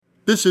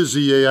This is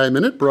the AI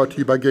Minute, brought to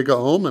you by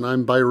GigaOM, and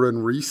I'm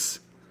Byron Reese.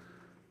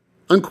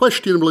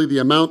 Unquestionably, the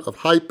amount of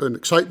hype and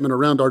excitement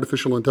around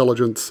artificial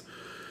intelligence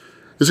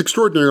is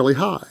extraordinarily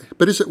high,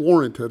 but is it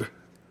warranted?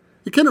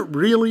 Can it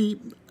really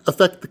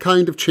affect the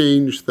kind of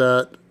change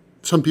that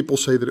some people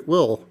say that it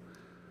will?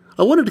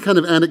 I wanted to kind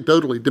of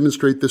anecdotally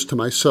demonstrate this to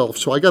myself,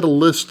 so I got a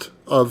list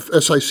of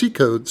SIC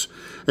codes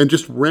and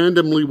just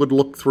randomly would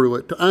look through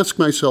it to ask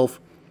myself,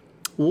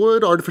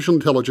 would artificial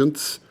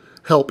intelligence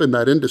help in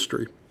that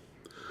industry?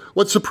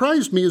 What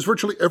surprised me is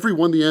virtually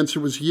everyone, the answer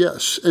was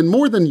yes. And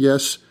more than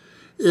yes,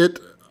 the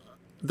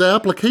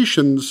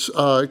applications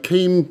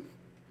came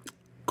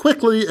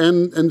quickly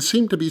and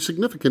seemed to be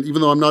significant, even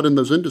though I'm not in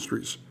those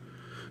industries.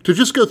 To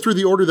just go through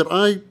the order that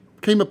I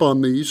came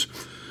upon these,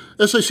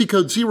 SIC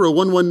code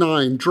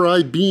 0119,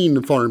 dry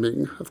bean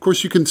farming. Of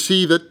course, you can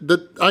see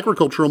that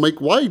agriculture will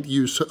make wide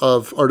use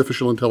of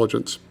artificial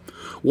intelligence.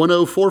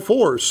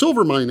 1044,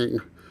 silver mining.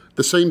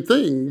 The same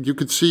thing. You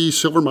could see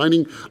silver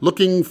mining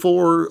looking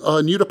for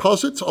new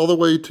deposits all the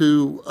way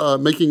to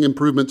making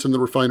improvements in the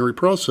refinery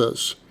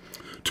process.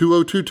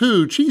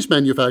 2022, cheese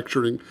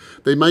manufacturing.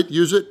 They might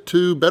use it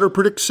to better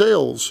predict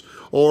sales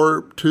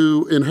or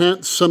to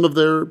enhance some of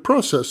their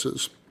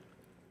processes.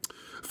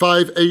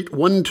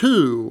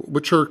 5812,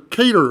 which are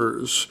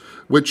caterers,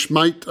 which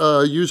might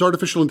use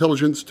artificial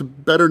intelligence to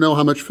better know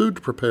how much food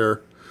to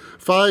prepare.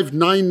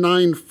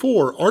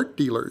 5994, art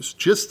dealers.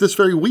 Just this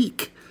very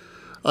week,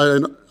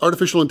 an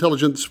artificial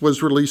intelligence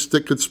was released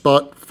that could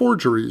spot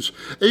forgeries.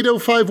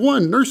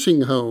 8051,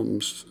 nursing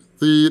homes.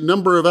 The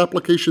number of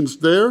applications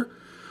there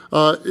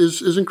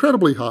is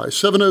incredibly high.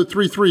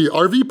 7033,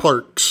 RV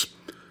parks.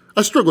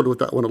 I struggled with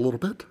that one a little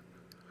bit.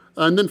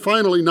 And then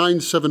finally,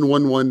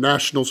 9711,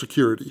 national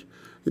security.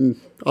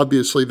 And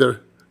obviously, there are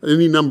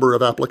any number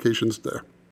of applications there.